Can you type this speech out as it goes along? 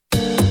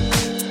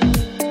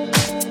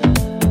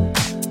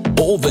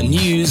All the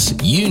news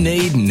you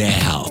need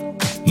now.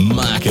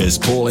 Marcus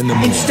Paul in the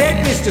morning.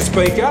 Instead, Mr.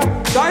 Speaker,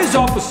 those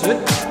opposite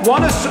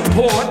want to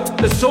support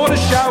the sort of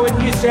show in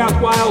New South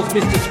Wales,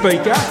 Mr.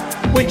 Speaker,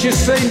 which has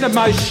seen the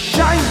most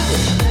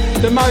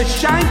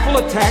shameful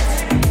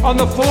attacks on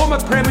the former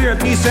Premier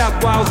of New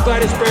South Wales,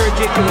 Gladys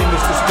Berejiklian,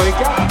 Mr.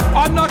 Speaker.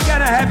 I'm not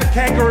going to have a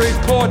kangaroo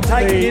court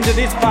taken into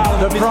this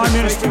Parliament, the Prime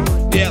Minister.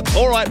 Yeah,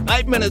 all right,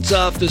 8 minutes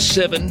after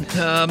 7.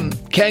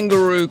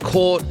 Kangaroo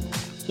court,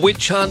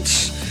 witch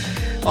hunts.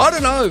 I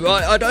don't know.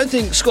 I don't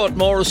think Scott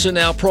Morrison,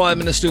 our Prime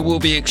Minister, will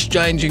be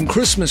exchanging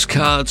Christmas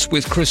cards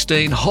with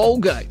Christine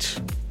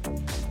Holgate.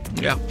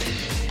 Yeah.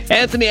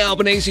 Anthony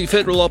Albanese,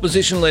 Federal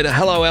Opposition Leader.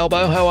 Hello,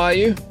 Albo. How are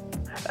you?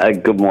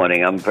 Good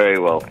morning. I'm very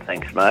well.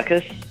 Thanks,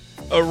 Marcus.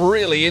 A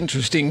really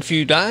interesting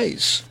few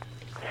days.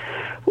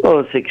 Well,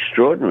 it's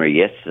extraordinary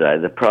yesterday.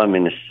 The Prime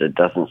Minister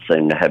doesn't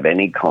seem to have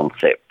any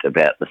concept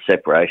about the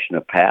separation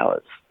of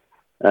powers.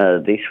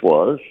 This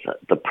was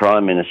the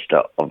Prime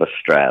Minister of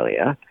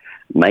Australia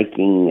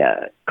making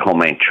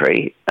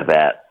commentary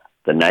about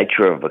the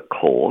nature of a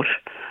court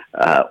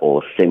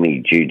or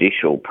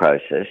semi-judicial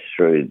process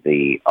through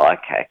the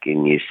ICAC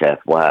in New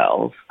South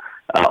Wales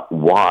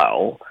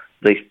while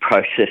these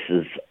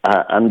processes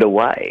are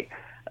underway.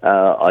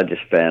 I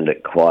just found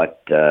it quite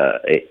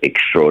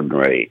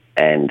extraordinary.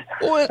 And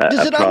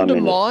does it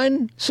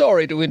undermine?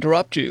 Sorry to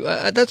interrupt you.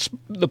 That's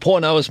the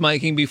point I was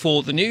making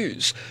before the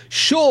news.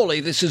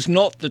 Surely this is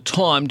not the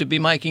time to be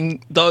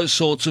making those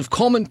sorts of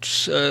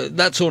comments,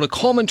 that sort of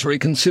commentary,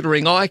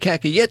 considering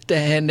ICAC are yet to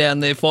hand down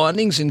their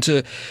findings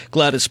into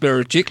Gladys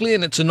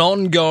Berejiklian. It's an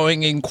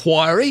ongoing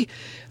inquiry.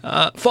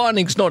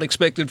 Findings not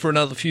expected for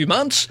another few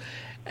months.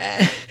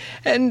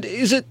 And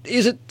is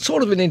it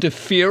sort of an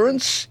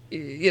interference?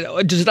 You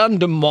know, does it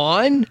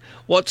undermine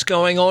what's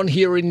going on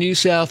here in New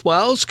South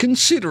Wales,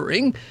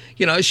 considering,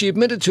 you know, she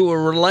admitted to a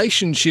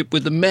relationship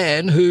with a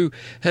man who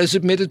has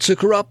admitted to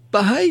corrupt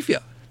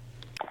behaviour?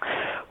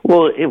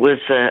 Well, it was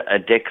a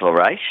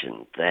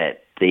declaration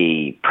that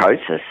the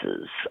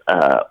processes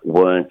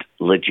weren't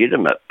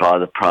legitimate by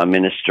the Prime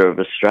Minister of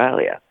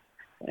Australia.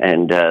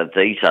 And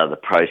these are the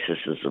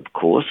processes, of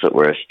course, that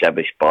were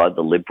established by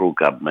the Liberal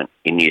government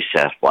in New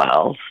South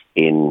Wales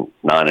in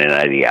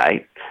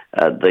 1988.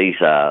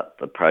 These are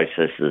the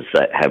processes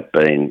that have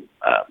been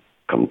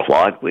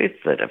complied with,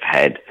 that have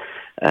had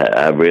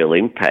a real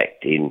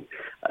impact in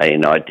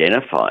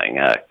identifying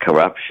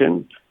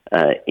corruption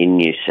in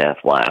New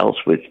South Wales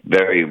with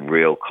very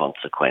real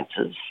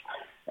consequences.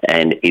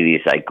 And it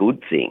is a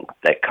good thing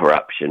that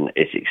corruption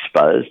is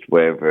exposed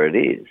wherever it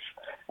is.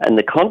 And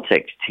the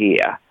context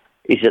here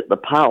is that the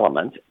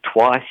Parliament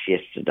twice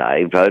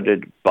yesterday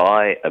voted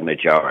by a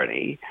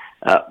majority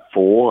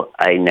for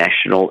a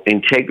National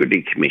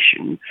Integrity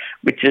Commission,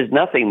 which is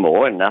nothing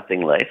more and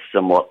nothing less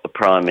than what the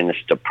Prime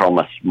Minister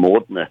promised more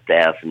than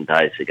 1,000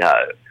 days ago.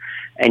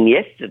 And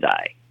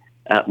yesterday,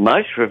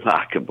 most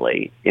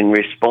remarkably, in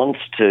response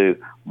to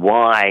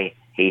why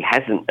he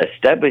hasn't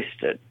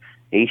established it,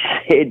 he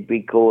said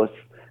because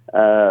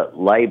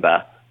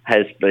Labor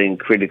has been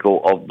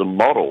critical of the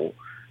model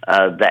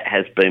that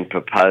has been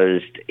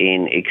proposed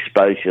in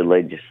exposure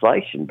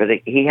legislation, but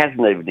he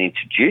hasn't even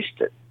introduced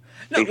it.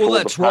 No, well,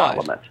 that's right.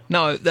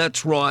 No,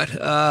 that's right.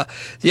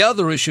 The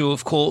other issue,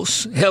 of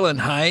course, Helen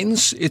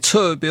Haines, it's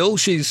her bill.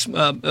 She's,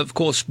 of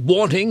course,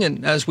 wanting,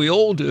 and as we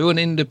all do, an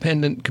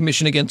independent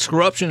commission against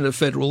corruption at a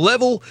federal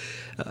level.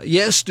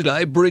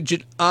 Yesterday,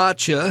 Bridget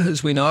Archer,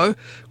 as we know,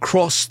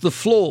 crossed the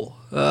floor.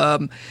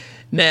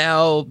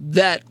 Now,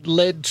 that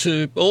led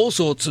to all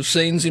sorts of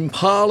scenes in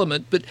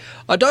Parliament, but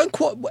I don't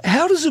quite...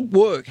 How does it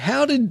work?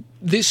 How did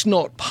this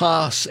not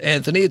pass,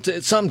 Anthony?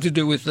 It's something to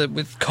do with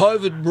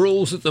COVID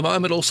rules at the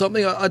moment or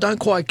something. I don't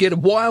quite get it.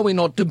 Why are we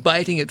not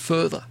debating it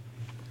further?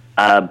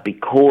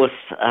 Because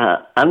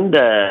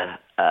under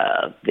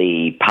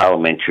the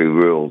parliamentary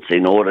rules,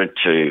 in order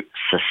to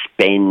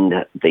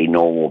suspend the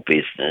normal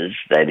business,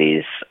 that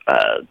is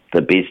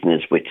the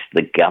business which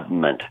the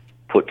government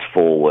puts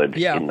forward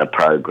in the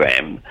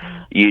program,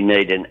 you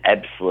need an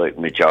absolute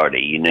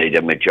majority. You need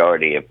a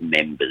majority of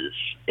members.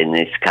 In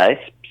this case,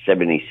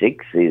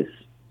 76 is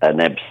an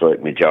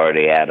absolute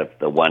majority out of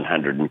the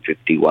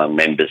 151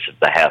 members of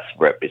the House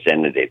of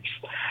Representatives.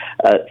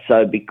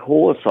 So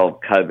because of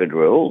COVID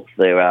rules,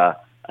 there are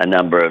a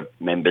number of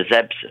members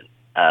absent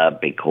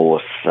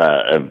because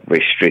of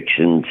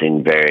restrictions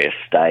in various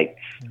states.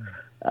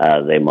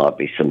 There might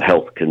be some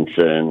health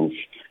concerns.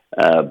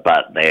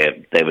 But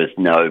there was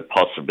no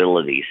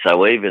possibility.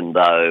 So even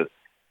though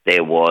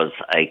there was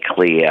a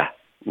clear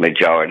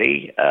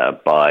majority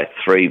by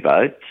 3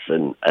 votes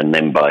and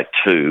then by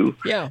 2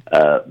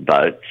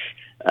 votes,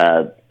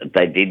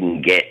 they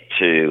didn't get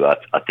to,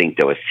 I think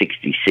there were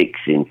 66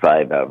 in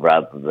favour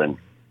rather than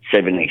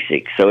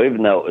 76. So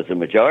even though it was a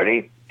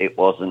majority, it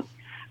wasn't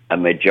a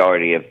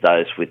majority of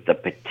those with the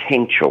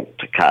potential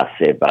to cast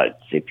their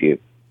votes, if you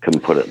can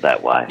put it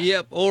that way.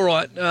 Yep. All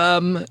right.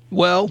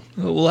 Well,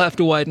 we'll have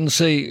to wait and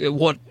see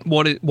what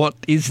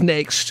is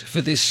next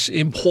for this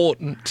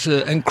important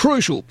and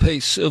crucial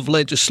piece of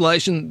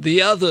legislation.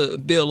 The other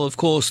bill, of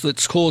course,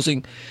 that's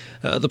causing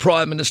the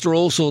Prime Minister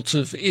all sorts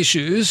of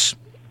issues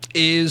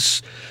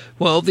is,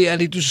 well, the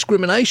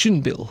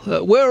anti-discrimination bill.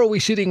 Where are we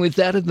sitting with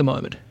that at the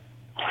moment?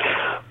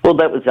 Well,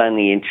 that was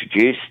only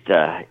introduced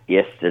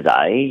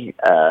yesterday.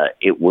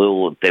 There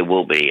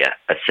will be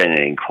a Senate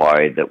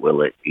inquiry that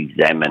will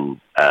examine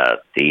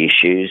the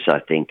issues. I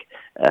think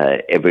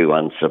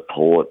everyone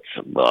supports,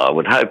 well, I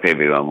would hope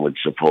everyone would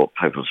support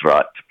people's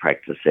right to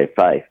practice their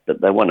faith, but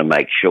they want to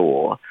make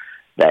sure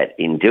that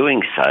in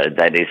doing so,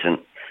 that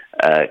isn't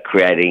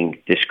creating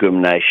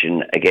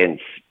discrimination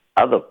against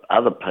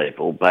other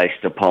people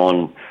based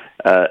upon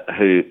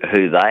who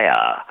they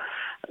are.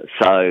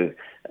 So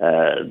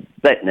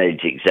that needs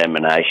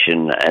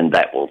examination, and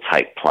that will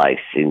take place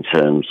in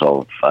terms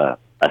of a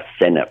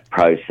Senate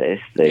process.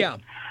 There's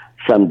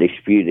some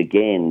dispute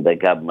again. The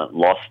government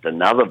lost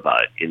another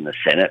vote in the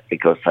Senate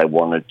because they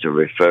wanted to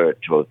refer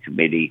it to a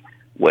committee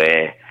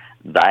where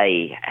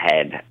they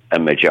had a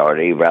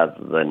majority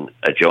rather than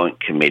a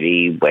joint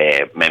committee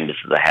where members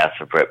of the House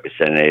of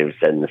Representatives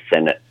and the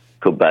Senate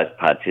could both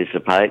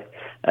participate.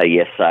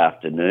 Yesterday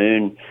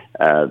afternoon,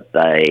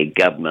 the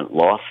government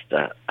lost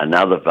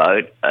another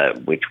vote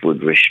which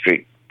would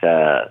restrict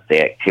the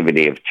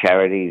activity of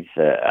charities,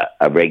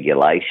 a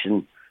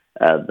regulation.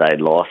 They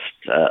lost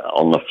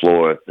on the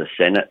floor of the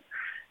Senate.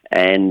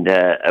 And,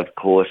 of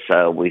course,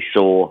 we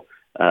saw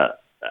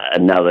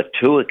another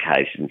two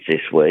occasions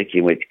this week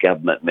in which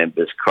government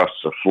members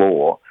crossed the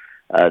floor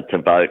to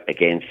vote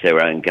against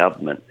their own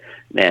government.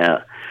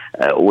 Now,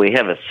 we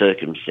have a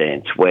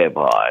circumstance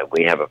whereby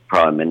we have a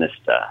Prime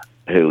Minister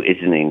who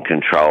isn't in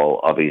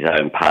control of his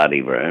own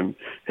party room,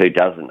 who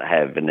doesn't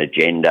have an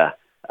agenda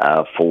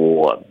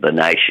for the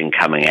nation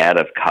coming out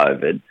of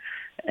COVID,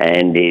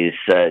 and is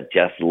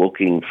just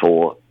looking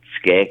for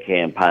scare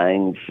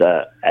campaigns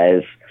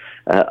as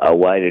a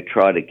way to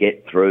try to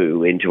get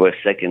through into a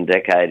second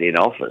decade in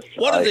office.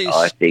 One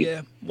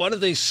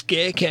of these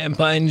scare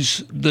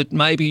campaigns that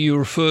maybe you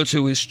refer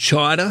to is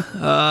China.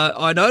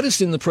 I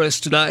noticed in the press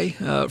today,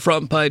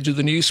 front page of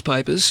the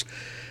newspapers,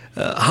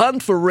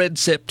 hunt for Red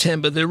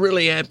September. They're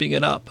really amping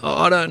it up.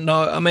 I don't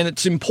know. I mean,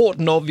 it's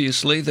important,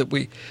 obviously, that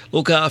we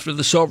look after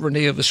the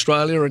sovereignty of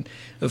Australia. And,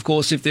 of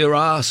course, if there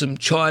are some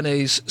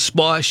Chinese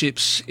spy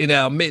ships in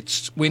our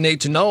midst, we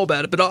need to know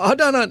about it. But I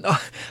don't know.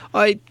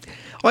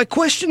 I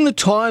question the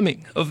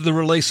timing of the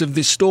release of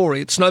this story.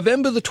 It's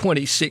November the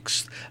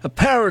 26th.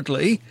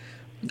 Apparently,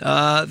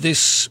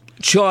 this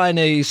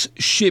Chinese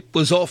ship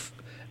was off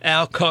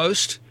our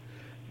coast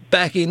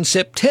back in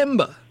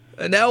September.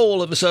 And now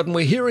all of a sudden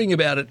we're hearing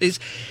about it.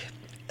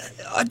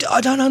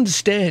 I don't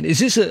understand. Is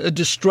this a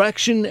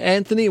distraction,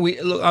 Anthony?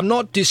 Look, I'm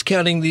not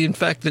discounting the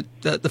fact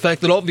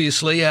that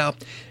obviously our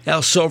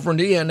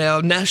sovereignty and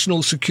our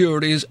national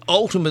security is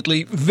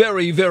ultimately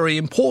very, very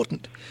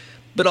important.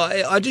 But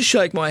I just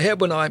shake my head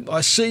when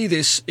I see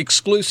this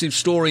exclusive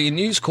story in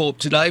News Corp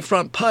today,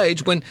 front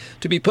page, when,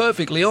 to be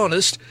perfectly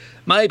honest,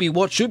 maybe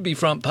what should be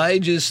front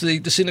page is the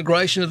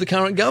disintegration of the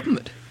current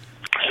government.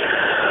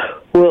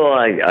 Well,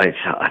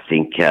 I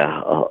think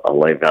I'll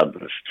leave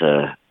others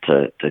to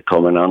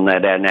comment on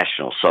that. Our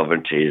national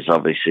sovereignty is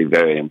obviously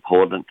very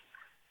important,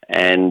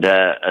 and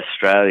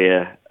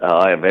Australia,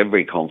 I have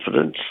every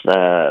confidence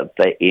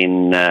that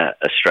in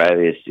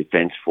Australia's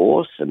Defence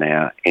Force and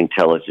our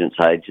intelligence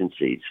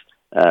agencies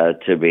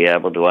to be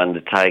able to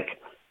undertake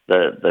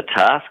the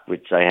task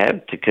which they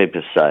have to keep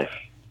us safe.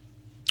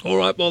 All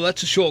right, well,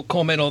 that's a short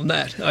comment on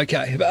that.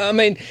 Okay. I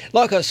mean,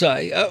 like I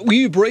say, were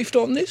you briefed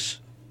on this?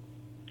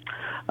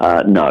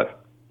 No.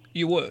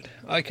 You weren't?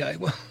 Okay,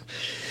 well,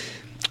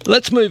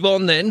 let's move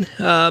on then.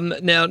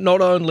 Now,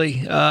 not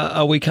only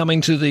are we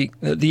coming to the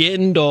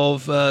end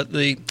of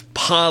the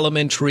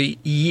parliamentary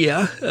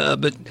year,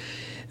 but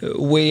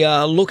we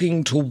are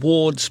looking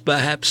towards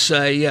perhaps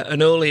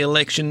an early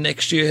election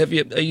next year.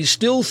 Are you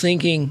still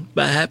thinking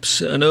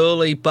perhaps an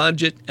early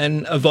budget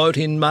and a vote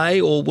in May,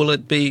 or will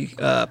it be,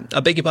 I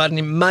beg your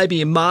pardon, maybe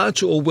in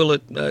March, or will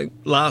it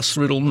last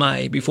through till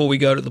May before we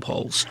go to the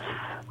polls?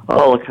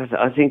 Oh, look,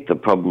 I think the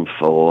problem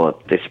for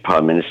this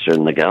Prime Minister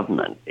and the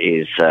government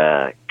is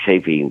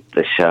keeping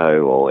the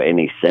show or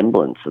any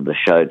semblance of the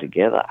show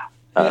together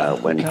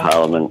when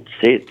Parliament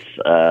sits.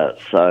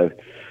 So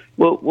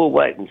we'll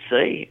wait and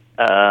see.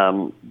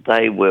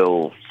 They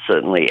will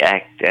certainly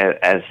act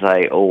as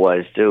they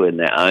always do in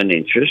their own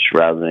interest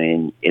rather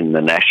than in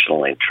the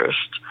national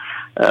interest.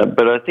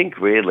 But I think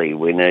really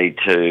we need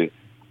to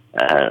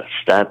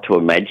start to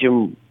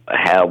imagine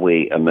how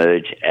we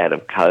emerge out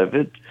of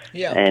COVID.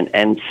 Yeah.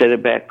 And set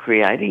about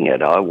creating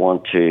it. I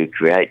want to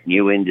create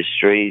new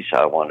industries.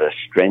 I want to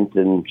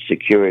strengthen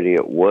security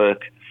at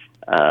work.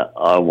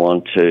 I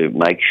want to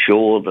make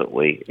sure that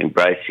we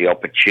embrace the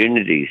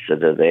opportunities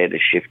that are there to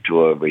shift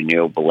to a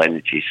renewable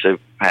energy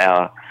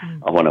superpower.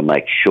 I want to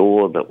make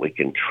sure that we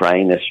can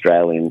train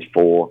Australians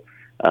for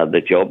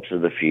the jobs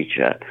of the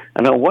future.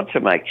 And I want to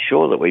make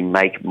sure that we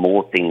make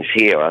more things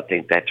here. I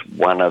think that's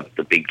one of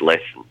the big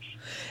lessons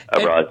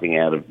arising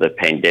out of the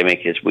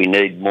pandemic is we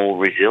need more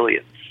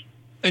resilience.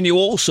 And you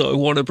also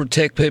want to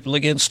protect people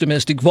against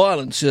domestic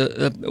violence.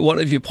 One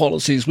of your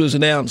policies was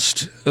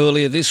announced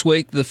earlier this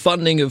week, the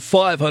funding of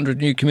 500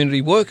 new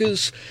community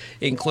workers,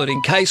 including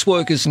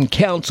caseworkers and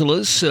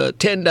counsellors,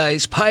 10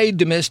 days paid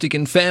domestic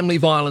and family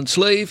violence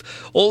leave,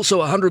 also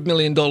 $100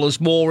 million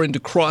more into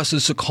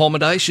crisis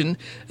accommodation,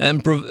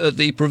 and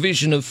the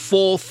provision of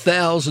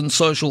 4,000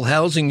 social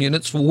housing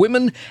units for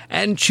women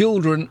and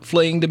children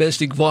fleeing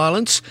domestic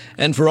violence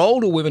and for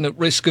older women at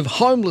risk of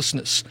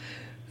homelessness.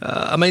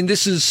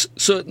 This is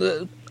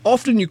certain.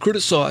 Often you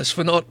criticise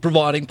for not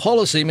providing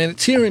policy.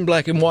 It's here in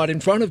black and white in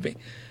front of me.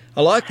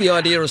 I like the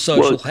idea of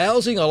social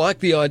housing. I like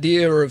the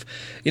idea of,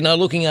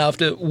 looking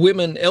after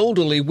women,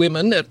 elderly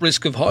women at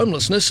risk of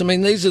homelessness.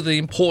 These are the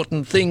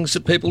important things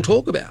that people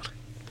talk about.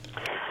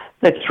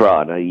 That's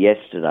right.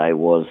 Yesterday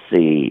was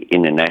the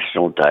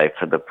International Day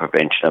for the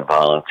Prevention of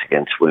Violence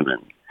Against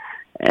Women.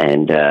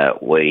 And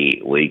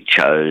we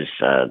chose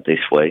this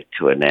week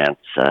to announce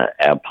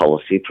our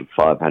policy for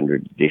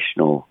 500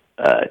 additional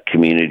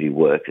community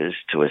workers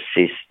to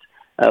assist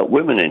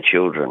women and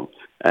children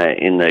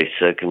in these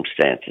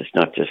circumstances.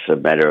 Not just a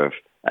matter of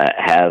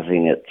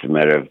housing, it's a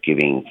matter of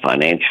giving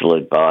financial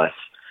advice.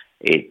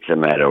 It's a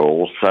matter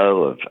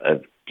also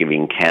of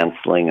giving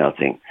counselling. I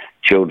think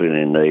children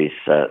in these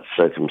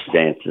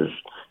circumstances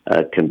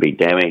can be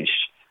damaged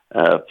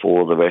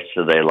for the rest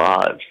of their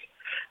lives.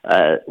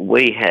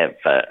 We have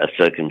a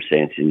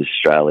circumstance in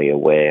Australia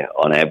where,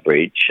 on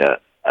average,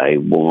 a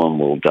woman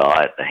will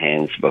die at the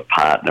hands of a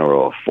partner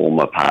or a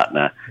former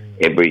partner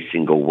every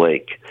single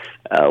week.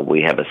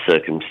 We have a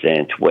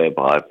circumstance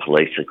whereby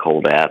police are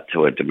called out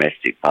to a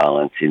domestic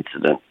violence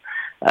incident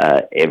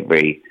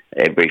every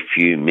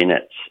few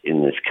minutes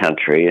in this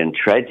country, and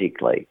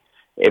tragically,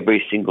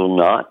 every single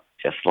night,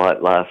 just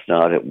like last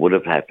night, it would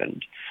have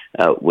happened.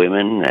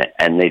 Women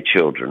and their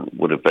children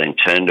would have been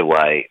turned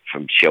away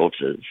from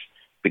shelters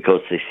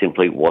because there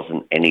simply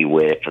wasn't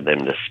anywhere for them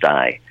to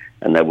stay.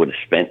 And they would have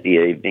spent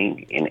the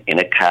evening in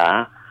a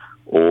car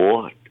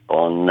or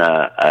on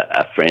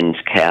a friend's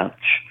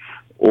couch,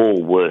 or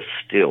worse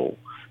still,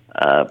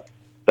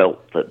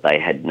 felt that they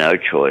had no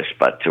choice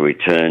but to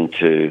return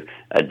to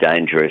a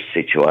dangerous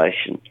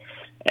situation.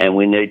 And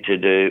we need to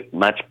do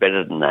much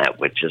better than that,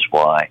 which is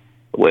why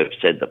we've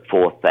said that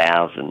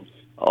 4,000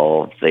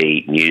 of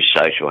the new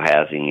social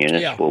housing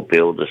units will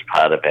build as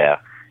part of our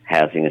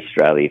Housing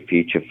Australia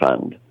Future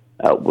Fund.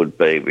 Would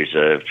be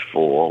reserved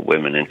for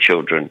women and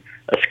children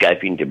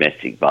escaping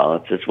domestic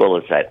violence, as well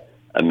as that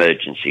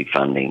emergency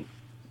funding.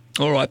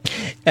 All right.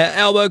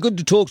 Albo, good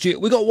to talk to you.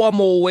 We've got one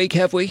more week,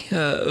 have we,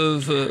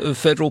 of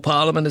federal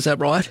parliament, is that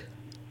right?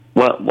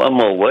 Well, one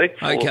more week.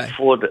 Okay.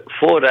 4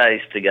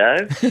 days to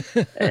go,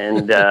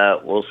 and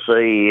we'll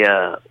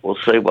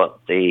see what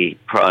the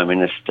Prime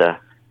Minister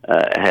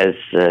has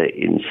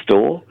in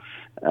store.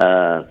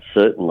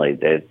 Certainly,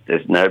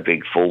 there's no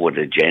big forward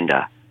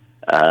agenda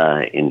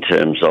in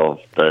terms of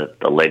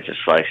the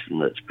legislation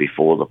that's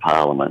before the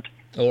Parliament.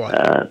 All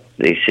right.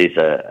 This is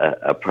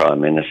a Prime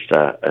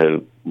Minister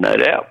who, no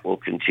doubt, will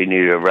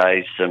continue to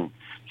raise some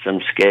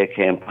scare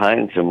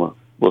campaigns, and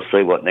we'll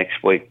see what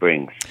next week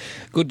brings.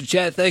 Good to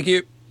chat. Thank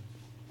you.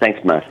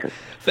 Thanks, Marcus.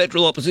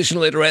 Federal Opposition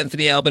Leader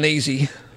Anthony Albanese.